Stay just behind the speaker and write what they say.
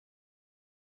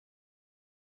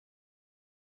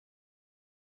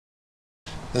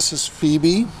This is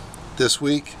Phoebe. This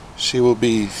week she will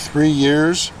be 3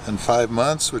 years and 5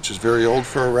 months, which is very old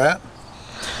for a rat.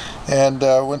 And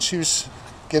when she was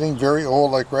getting very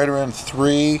old, like right around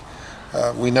 3,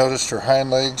 we noticed her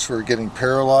hind legs were getting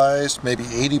paralyzed, maybe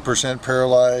 80%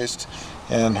 paralyzed,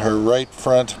 and her right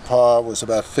front paw was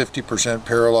about 50%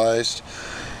 paralyzed.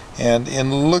 And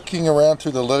in looking around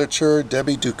through the literature,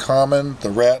 Debbie Ducommun, the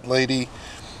rat lady,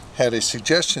 had a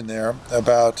suggestion there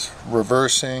about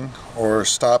reversing or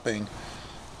stopping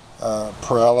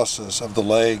paralysis of the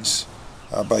legs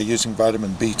by using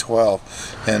vitamin B12.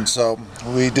 And so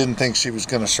we didn't think she was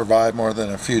going to survive more than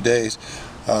a few days.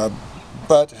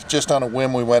 But just on a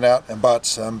whim we went out and bought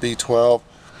some B12,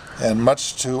 and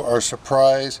much to our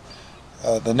surprise,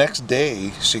 the next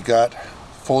day she got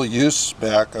full use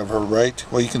back of her right,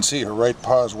 well, you can see her right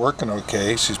paw is working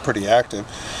okay, she's pretty active.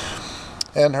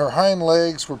 And her hind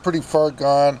legs were pretty far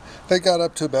gone. They got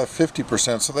up to about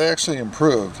 50%, so they actually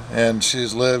improved. And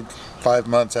she's lived 5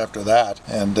 months after that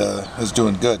and is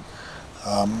doing good.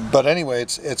 But anyway,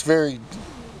 it's very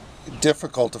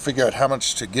difficult to figure out how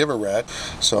much to give a rat.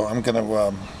 So I'm going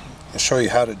to show you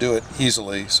how to do it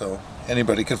easily so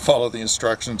anybody can follow the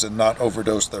instructions and not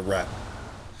overdose their rat.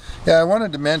 Yeah, I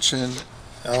wanted to mention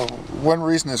one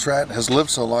reason this rat has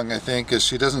lived so long, I think, is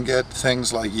she doesn't get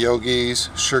things like yogis,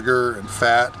 sugar, and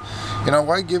fat. You know,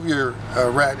 why give your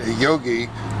rat a yogi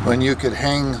when you could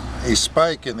hang a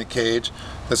spike in the cage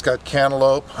that's got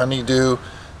cantaloupe, honeydew,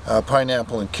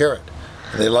 pineapple, and carrot?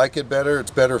 They like it better, it's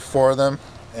better for them,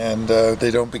 and they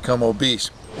don't become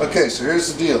obese. Okay, so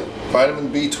here's the deal.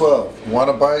 Vitamin B12. You want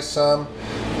to buy some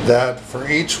that for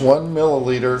each 1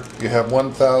 milliliter you have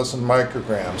 1,000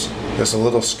 micrograms. There's a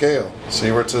little scale. See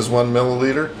where it says 1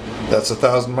 milliliter? That's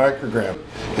 1,000 micrograms.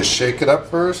 Just shake it up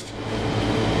first.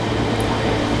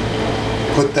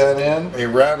 Put that in. A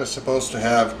rat is supposed to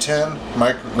have 10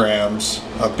 micrograms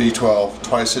of B12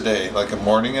 twice a day, like a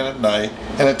morning and at night.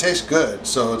 And it tastes good,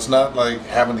 so it's not like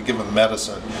having to give them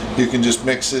medicine. You can just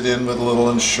mix it in with a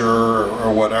little Ensure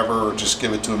or whatever, or just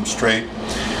give it to them straight.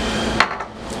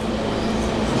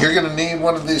 You're going to need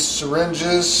one of these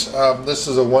syringes. This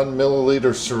is a 1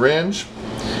 milliliter syringe.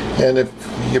 And if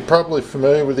you're probably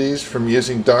familiar with these from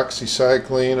using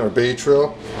doxycycline or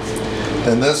Baytril,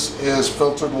 then this is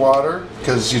filtered water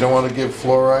because you don't want to give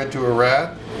fluoride to a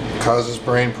rat. It causes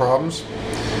brain problems.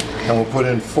 And we'll put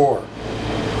in 4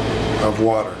 of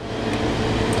water.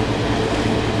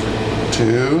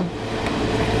 2,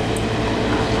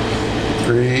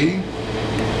 3,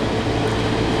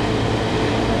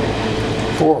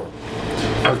 4.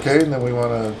 Okay, and then we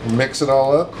want to mix it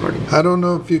all up. I don't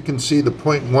know if you can see the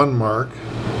 0.1 mark,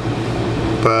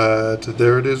 but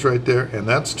there it is right there, and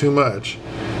that's too much.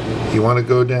 You want to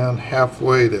go down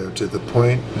halfway there to the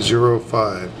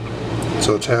 0.05.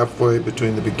 So it's halfway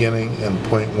between the beginning and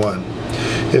 0.1.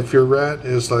 If your rat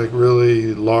is like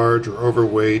really large or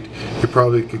overweight, you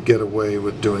probably could get away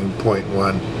with doing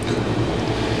 0.1.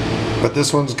 But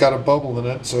this one's got a bubble in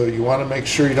it, so you want to make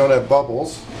sure you don't have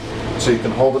bubbles. So you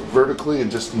can hold it vertically and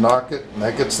just knock it, and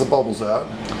that gets the bubbles out.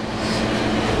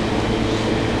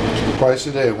 Twice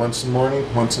a day, once in the morning,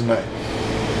 once at night.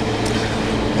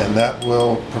 And that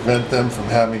will prevent them from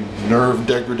having nerve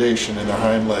degradation in their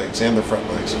hind legs and their front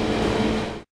legs.